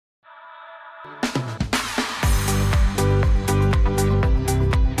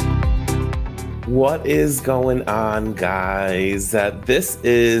What is going on, guys? This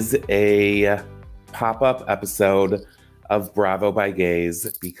is a pop-up episode of Bravo by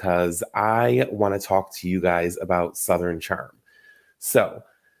Gays because I want to talk to you guys about Southern Charm. So,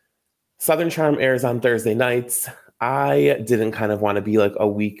 Southern Charm airs on Thursday nights. I didn't kind of want to be like a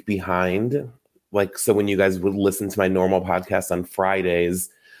week behind. So when you guys would listen to my normal podcast on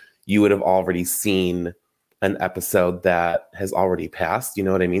Fridays, you would have already seen an episode that has already passed. You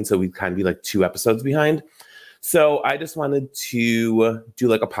know what I mean? So we'd kind of be like 2 episodes behind. So I just wanted to do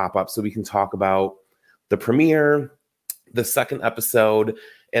like a pop-up so we can talk about the premiere, the second episode,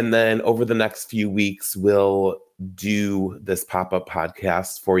 and then over the next few weeks, we'll do this pop-up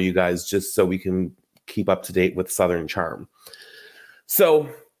podcast for you guys just so we can keep up to date with Southern Charm. So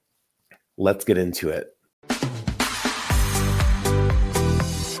let's get into it.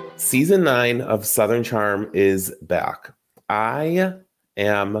 Season 9 of Southern Charm is back. I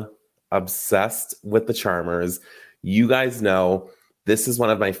am obsessed with the Charmers. You guys know this is one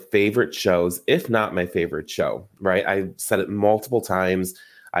of my favorite shows, if not my favorite show, right? I've said it multiple times.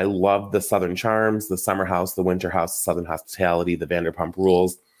 I love the Southern Charms, the Summer House, the Winter House, Southern Hospitality, the Vanderpump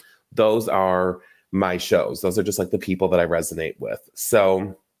Rules. Those are my shows. Those are just like the people that I resonate with.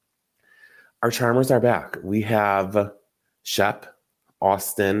 So our Charmers are back. We have Shep,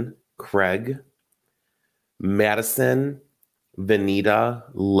 Austin, Craig, Madison, Venita,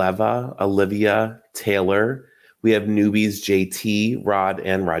 Leva, Olivia, Taylor. We have newbies JT, Rod,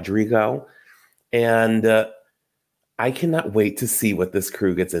 and Rodrigo. And I cannot wait to see what this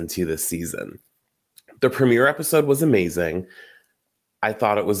crew gets into this season. The premiere episode was amazing. I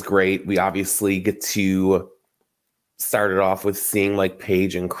thought it was great. We obviously get to start it off with seeing like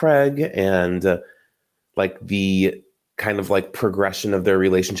Paige and Craig and like the kind of like progression of their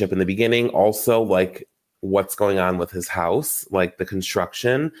relationship in the beginning. Also like what's going on with his house, like the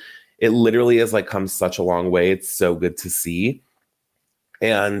construction. It literally has like come such a long way. It's so good to see.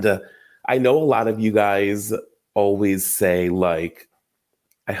 And I know a lot of you guys always say like,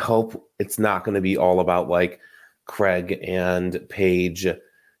 I hope it's not going to be all about like Craig and Paige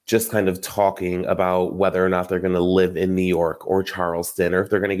just kind of talking about whether or not they're going to live in New York or Charleston or if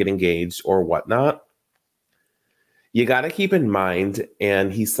they're going to get engaged or whatnot. You got to keep in mind,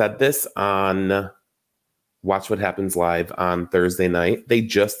 and he said this on Watch What Happens Live on Thursday night. They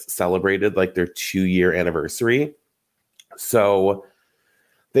just celebrated like their 2-year anniversary. So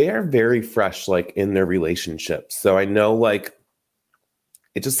they are very fresh, like in their relationship. So I know like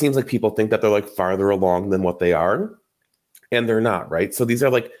it just seems like people think that they're like farther along than what they are. And they're not, right? So these are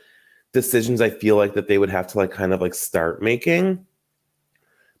like decisions I feel like that they would have to like kind of like start making.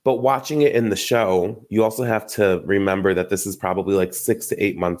 But watching it in the show, you also have to remember that this is probably like 6 to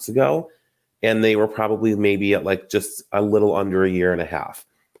 8 months ago. And they were probably maybe at like just a little under a year and a half.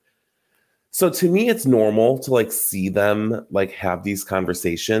 So to me, it's normal to like see them like have these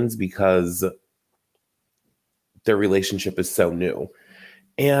conversations because their relationship is so new.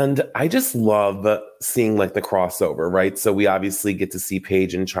 And I just love seeing like the crossover, right? So we obviously get to see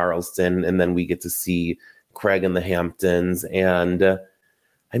Paige in Charleston, and then we get to see Craig in the Hamptons. And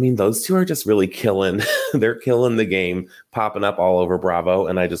I mean, those two are just really killing. They're killing the game, popping up all over Bravo,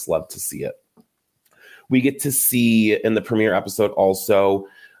 and I just love to see it. We get to see in the premiere episode also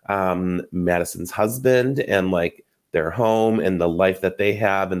Madison's husband and like their home and the life that they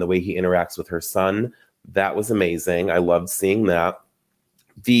have and the way he interacts with her son. That was amazing. I loved seeing that.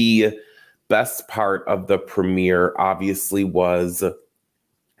 The best part of the premiere obviously was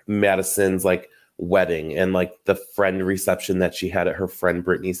Madison's like wedding and like the friend reception that she had at her friend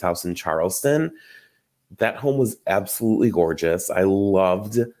Brittany's house in Charleston. That home was absolutely gorgeous. I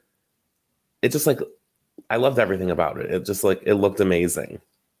loved it. Just like, I loved everything about it. It just like, it looked amazing.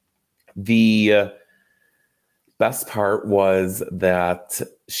 The best part was that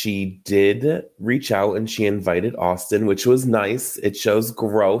she did reach out and she invited Austin, which was nice. It shows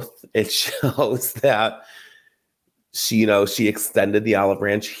growth. It shows that she extended the olive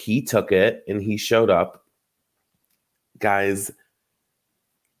branch. He took it and he showed up. Guys,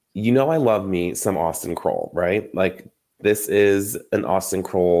 I love me some Austin Kroll, right? Like this is an Austin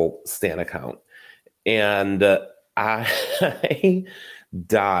Kroll stan account. And I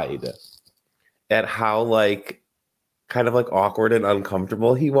died at how like kind of like awkward and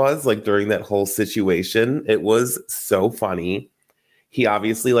uncomfortable he was like during that whole situation. It was so funny. He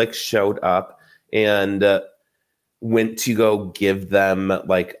obviously like showed up and went to go give them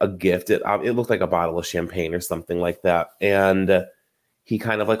like a gift. It looked like a bottle of champagne or something like that. And he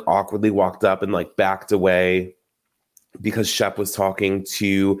kind of like awkwardly walked up and like backed away. because Shep was talking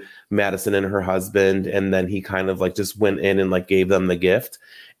to Madison and her husband, and then he kind of like just went in and like gave them the gift.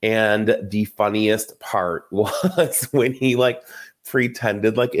 And the funniest part was when he like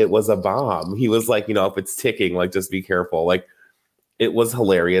pretended like it was a bomb. He was like, if it's ticking, like just be careful. Like it was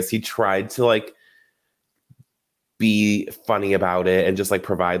hilarious. He tried to like be funny about it and just like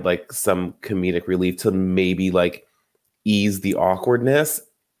provide like some comedic relief to maybe like ease the awkwardness.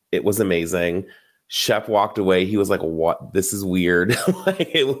 It was amazing. Shep walked away. He was like, what? This is weird.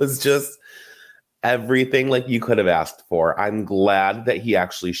 Like, it was just everything like you could have asked for. I'm glad that he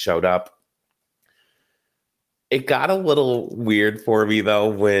actually showed up. It got a little weird for me though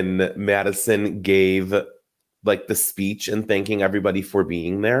when Madison gave like the speech and thanking everybody for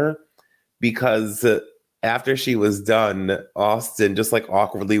being there, because after she was done, Austin just like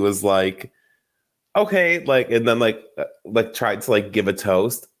awkwardly was like, okay, like, and then like tried to like give a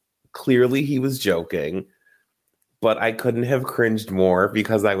toast. Clearly he was joking, but I couldn't have cringed more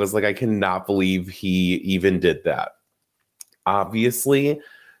because I was like, I cannot believe he even did that. Obviously,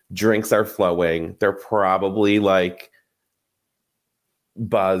 drinks are flowing. They're probably like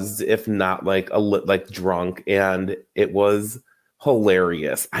buzzed, if not like like drunk, and it was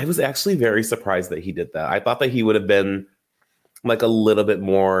hilarious. I was actually very surprised that he did that. I thought that he would have been like a little bit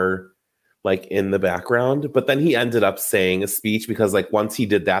more like in the background, but then he ended up saying a speech because like once he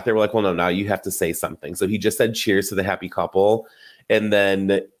did that, they were like, well, no, now you have to say something. So he just said cheers to the happy couple. And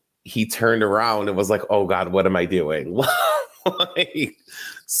then he turned around and was like, oh God, what am I doing? Like,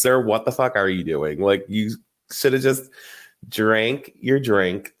 sir, what the fuck are you doing? Like, you should have just drank your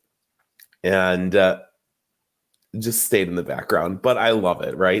drink and just stayed in the background. But I love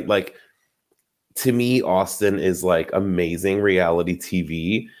it, right? Like, to me, Austin is like amazing reality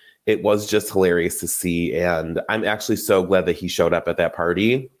TV. It was just hilarious to see. And I'm actually so glad that he showed up at that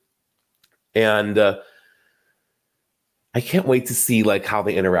party. And I can't wait to see like how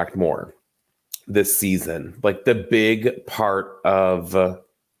they interact more this season. Like the big part of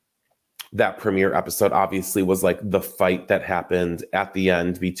that premiere episode obviously was like the fight that happened at the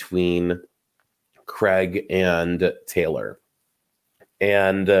end between Craig and Taylor.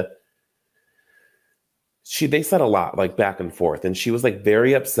 And they said a lot like back and forth, and she was like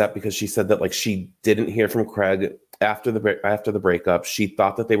very upset because she said that like she didn't hear from Craig after the breakup. She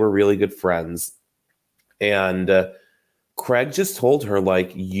thought that they were really good friends, and Craig just told her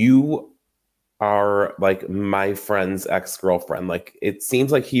like, you are like my friend's ex-girlfriend. Like it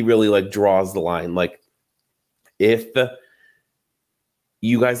seems like he really like draws the line. Like if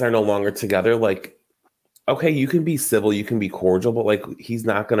you guys are no longer together, like okay, you can be civil, you can be cordial, but like he's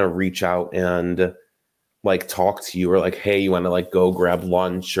not gonna reach out and like talk to you or like, hey, you want to like go grab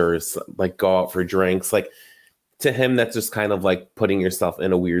lunch or like go out for drinks. Like to him, that's just kind of like putting yourself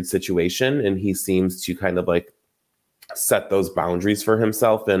in a weird situation. And he seems to kind of like set those boundaries for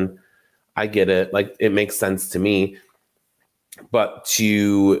himself. And I get it. Like it makes sense to me. But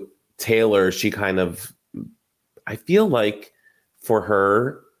to Taylor, she kind of, I feel like for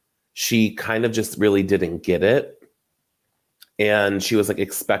her, she kind of just really didn't get it. And she was like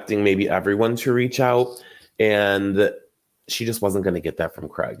expecting maybe everyone to reach out. And she just wasn't going to get that from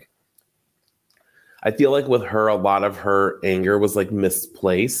Craig. I feel like with her, a lot of her anger was like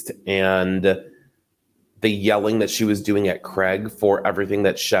misplaced. And the yelling that she was doing at Craig for everything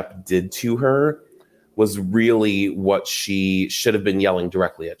that Shep did to her was really what she should have been yelling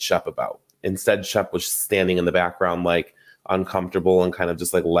directly at Shep about. Instead, Shep was standing in the background, like uncomfortable and kind of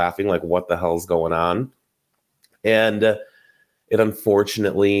just like laughing, like, what the hell's going on? And it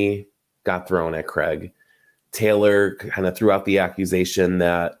unfortunately got thrown at Craig. Taylor kind of threw out the accusation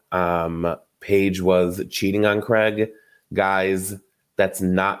that Paige was cheating on Craig. Guys, that's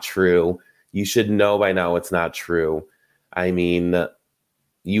not true. You should know by now it's not true. I mean,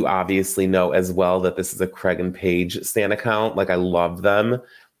 you obviously know as well that this is a Craig and Paige stan account. Like, I love them.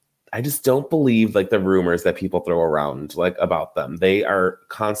 I just don't believe like the rumors that people throw around like about them. They are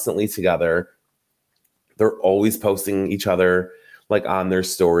constantly together. They're always posting each other like on their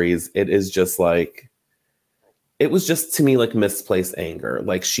stories. It is just like, it was just to me like misplaced anger.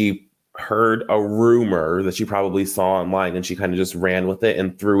 Like she heard a rumor that she probably saw online and she kind of just ran with it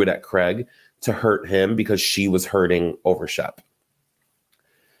and threw it at Craig to hurt him because she was hurting over Shep.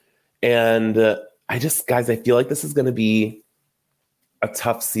 And guys, I feel like this is going to be a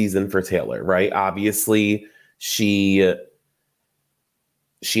tough season for Taylor, right? Obviously, she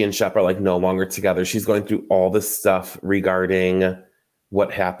and Shep are like no longer together. She's going through all this stuff regarding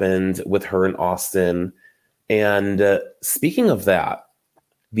what happened with her in Austin. And speaking of that,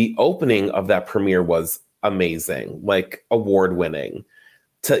 the opening of that premiere was amazing, like award winning.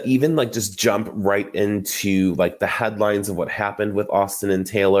 to even like just jump right into like the headlines of what happened with Austin and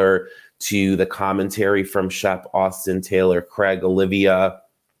Taylor, to the commentary from Shep, Austin, Taylor, Craig, Olivia.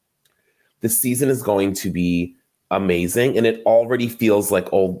 This season is going to be amazing, and it already feels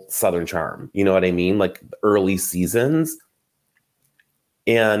like old Southern Charm. You know what I mean? Like early seasons.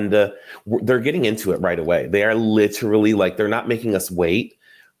 And they're getting into it right away. They are literally like, they're not making us wait.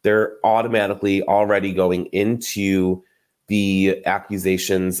 They're automatically already going into the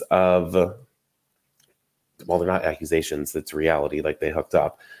accusations of, well, they're not accusations, it's reality, like they hooked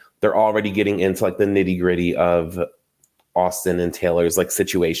up. They're already getting into like the nitty gritty of Austin and Taylor's like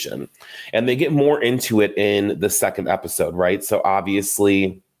situation. And they get more into it in the second episode, right? So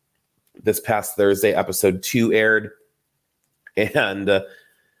obviously this past Thursday, episode 2 aired, and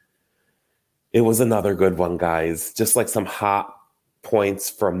it was another good one, guys. Just like some hot points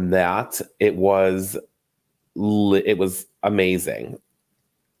from that. It was amazing.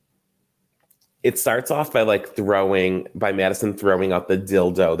 It starts off by Madison throwing out the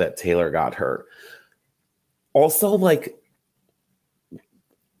dildo that Taylor got her. Also, like,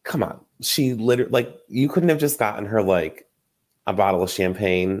 come on. She literally, like, you couldn't have just gotten her like a bottle of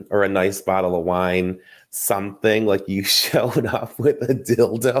champagne or a nice bottle of wine, something. Like, you showed up with a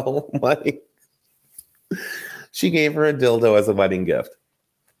dildo. Like, she gave her a dildo as a wedding gift.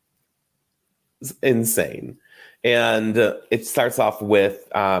 It's insane. And it starts off with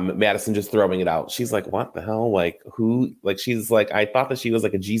Madison just throwing it out. She's like, what the hell? Like, who? Like, she's like, I thought that she was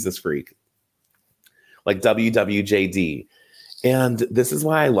like a Jesus freak. Like WWJD. And this is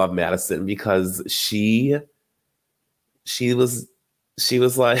why I love Madison, because she was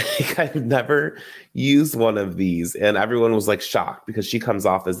like, I've never used one of these. And everyone was like shocked, because she comes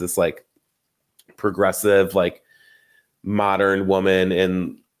off as this like progressive, like modern woman,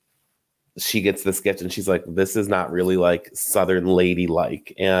 and she gets this gift and she's like, this is not really like Southern lady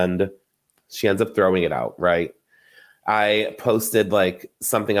like, and she ends up throwing it out, right? I posted like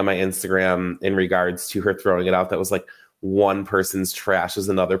something on my Instagram in regards to her throwing it out that was like, one person's trash is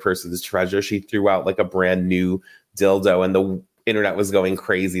another person's treasure. She threw out like a brand new dildo, and the internet was going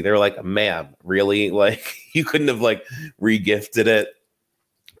crazy. They were like, ma'am, really? Like, you couldn't have like regifted it?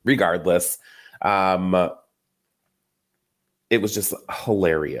 Regardless, it was just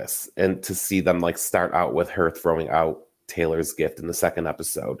hilarious. And to see them like start out with her throwing out Taylor's gift in the second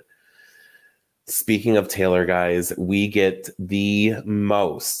episode. Speaking of Taylor, guys, we get the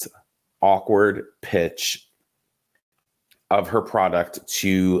most awkward pitch of her product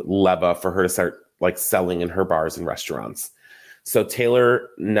to Leva for her to start like selling in her bars and restaurants. So Taylor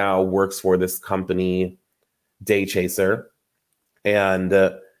now works for this company, Day Chaser,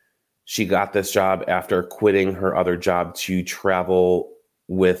 and she got this job after quitting her other job to travel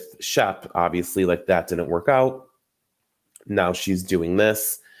with Shep. Obviously, like, that didn't work out. Now she's doing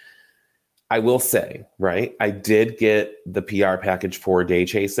this. I will say, right, I did get the PR package for Day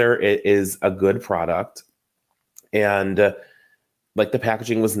Chaser. It is a good product. And like, the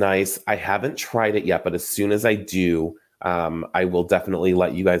packaging was nice. I haven't tried it yet, but as soon as I do, I will definitely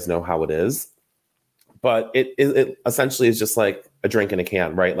let you guys know how it is. But it essentially is just like a drink in a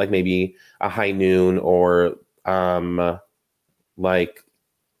can, right? Like maybe a High Noon, or like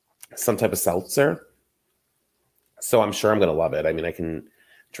some type of seltzer. So I'm sure I'm going to love it. I mean, I can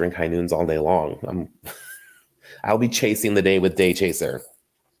drink High Noons all day long. I'll be chasing the day with Day Chaser.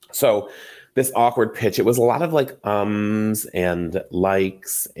 So this awkward pitch, it was a lot of like ums and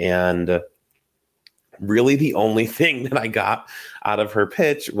likes, and really the only thing that I got out of her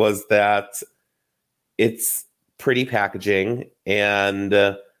pitch was that it's pretty packaging and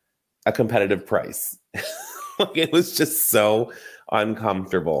a competitive price. Like, it was just so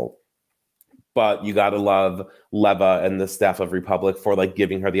uncomfortable. But you got to love Leva and the staff of Republic for like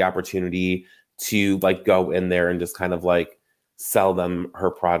giving her the opportunity to like go in there and just kind of like sell them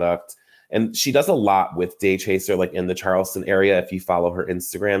her product. And she does a lot with Day Chaser, like in the Charleston area. If you follow her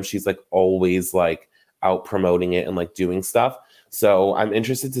Instagram, she's like always like out promoting it and like doing stuff. So I'm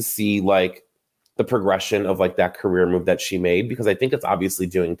interested to see like the progression of like that career move that she made, because I think it's obviously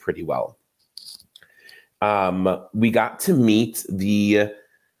doing pretty well. We got to meet the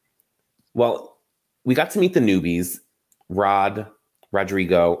newbies, Rod,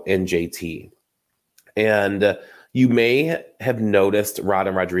 Rodrigo, and JT. And you may have noticed Rod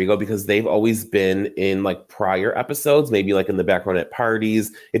and Rodrigo because they've always been in like prior episodes, maybe like in the background at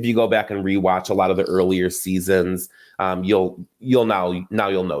parties. If you go back and rewatch a lot of the earlier seasons, you'll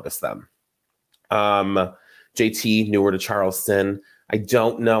notice them. JT, newer to Charleston. I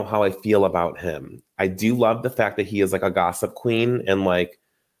don't know how I feel about him. I do love the fact that he is like a gossip queen and like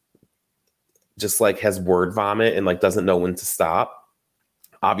just like has word vomit and like doesn't know when to stop.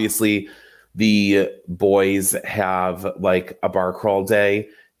 Obviously, the boys have like a bar crawl day,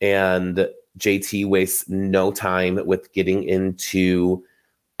 and JT wastes no time with getting into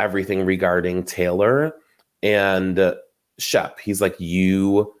everything regarding Taylor and Shep. He's like,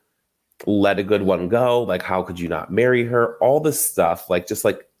 you let a good one go. Like, how could you not marry her? All this stuff, like, just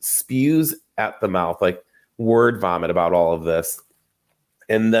like spews at the mouth, like word vomit about all of this.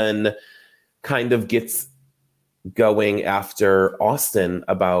 And then kind of gets going after Austin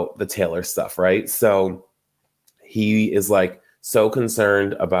about the Taylor stuff, right? So he is like so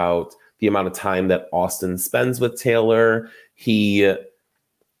concerned about the amount of time that Austin spends with Taylor. He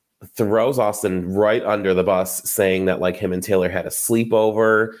throws Austin right under the bus, saying that like him and Taylor had a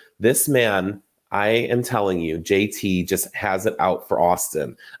sleepover. This man, I am telling you, JT just has it out for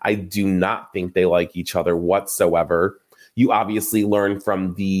Austin. I do not think they like each other whatsoever. You obviously learn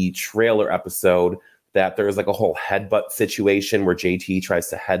from the trailer episode that there's like a whole headbutt situation where JT tries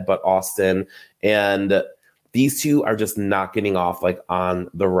to headbutt Austin, and these two are just not getting off like on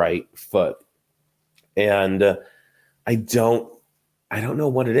the right foot. And I don't know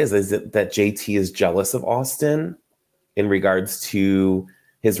what it is. Is it that JT is jealous of Austin in regards to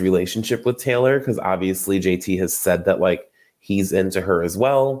his relationship with Taylor? Because obviously JT has said that like he's into her as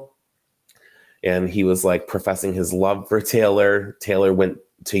well. And he was like professing his love for Taylor. Taylor went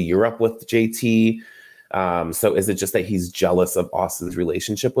to Europe with JT. So is it just that he's jealous of Austin's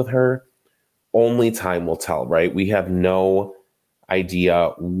relationship with her? Only time will tell, right? We have no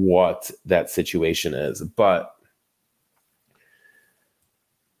idea what that situation is, but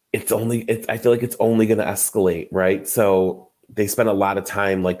I feel like it's only going to escalate, right? So they spend a lot of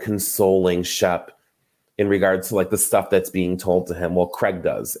time like consoling Shep in regards to like the stuff that's being told to him. Well, Craig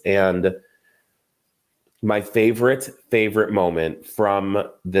does. And my favorite moment from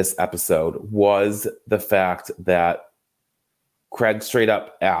this episode was the fact that Craig straight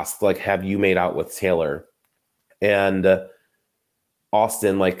up asked, like, have you made out with Taylor? And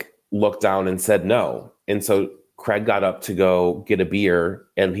Austin like looked down and said no. And so Craig got up to go get a beer,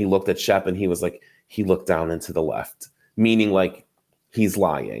 and he looked at Shep and he was like, he looked down and to the left, meaning like he's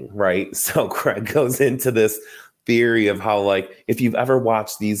lying, right? So Craig goes into this theory of how like if you've ever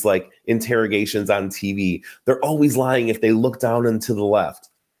watched these like interrogations on TV, they're always lying if they look down and to the left.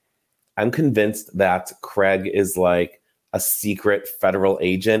 I'm convinced that Craig is like a secret federal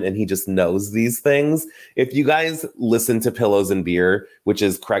agent and he just knows these things. If you guys listen to Pillows and Beer, which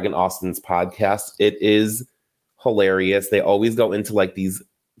is Craig and Austin's podcast, it is hilarious. They always go into like these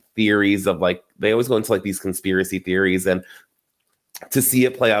theories of like, they always go into like these conspiracy theories, and to see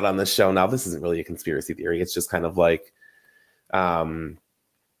it play out on this show. Now, this isn't really a conspiracy theory. It's just kind of like, I don't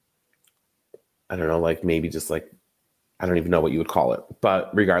know, like maybe just like, I don't even know what you would call it, but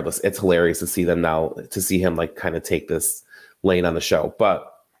regardless, it's hilarious to see them now, to see him like kind of take this lane on the show.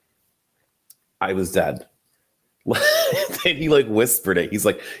 But I was dead. And he like whispered it. He's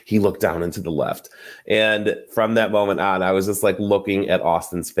like, he looked down and to the left. And from that moment on, I was just like looking at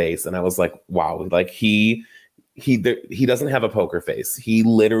Austin's face, and I was like, wow, like he doesn't have a poker face. He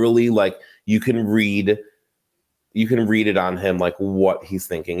literally like, you can read it on him, like what he's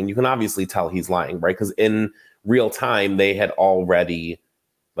thinking. And you can obviously tell he's lying, right? Because in real time, they had already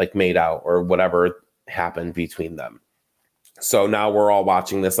like made out or whatever happened between them. So now we're all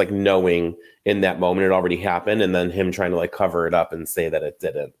watching this, like knowing in that moment it already happened, and then him trying to like cover it up and say that it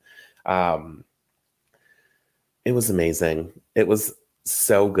didn't. It was amazing. It was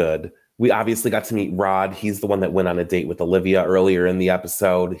so good. We obviously got to meet Rod. He's the one that went on a date with Olivia earlier in the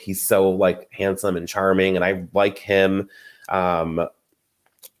episode. He's so like handsome and charming, and I like him.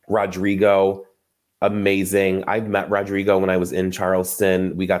 Rodrigo, amazing. I met Rodrigo when I was in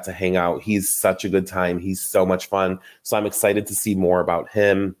Charleston. We got to hang out. He's such a good time. He's so much fun. So I'm excited to see more about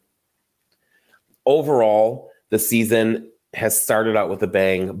him. Overall, the season has started out with a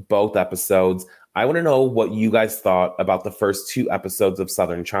bang, both episodes. I want to know what you guys thought about the first 2 episodes of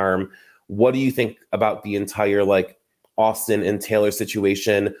Southern Charm. What do you think about the entire like Austin and Taylor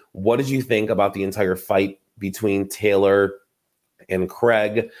situation? What did you think about the entire fight between Taylor and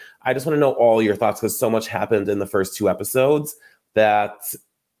Craig? I just want to know all your thoughts, because so much happened in the first 2 episodes that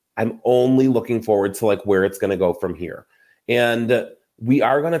I'm only looking forward to like where it's going to go from here. And we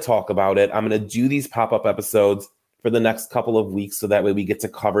are going to talk about it. I'm going to do these pop-up episodes for the next couple of weeks, so that way we get to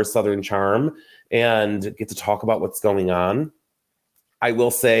cover Southern Charm and get to talk about what's going on. I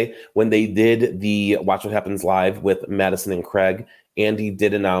will say, when they did the Watch What Happens Live with Madison and Craig, Andy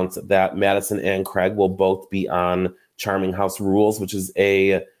did announce that Madison and Craig will both be on Charming House Rules, which is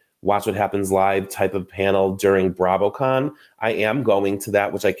a Watch What Happens Live type of panel during BravoCon. I am going to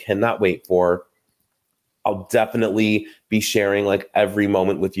that, which I cannot wait for. I'll definitely be sharing like every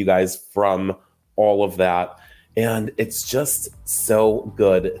moment with you guys from all of that. And it's just so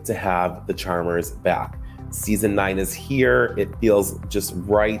good to have the Charmers back. Season 9 is here. It feels just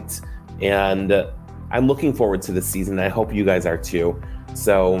right. And I'm looking forward to this season. I hope you guys are too.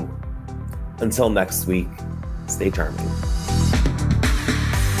 So until next week, stay charming.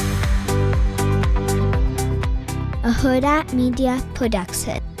 A Huda Media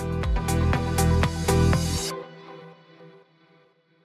Production.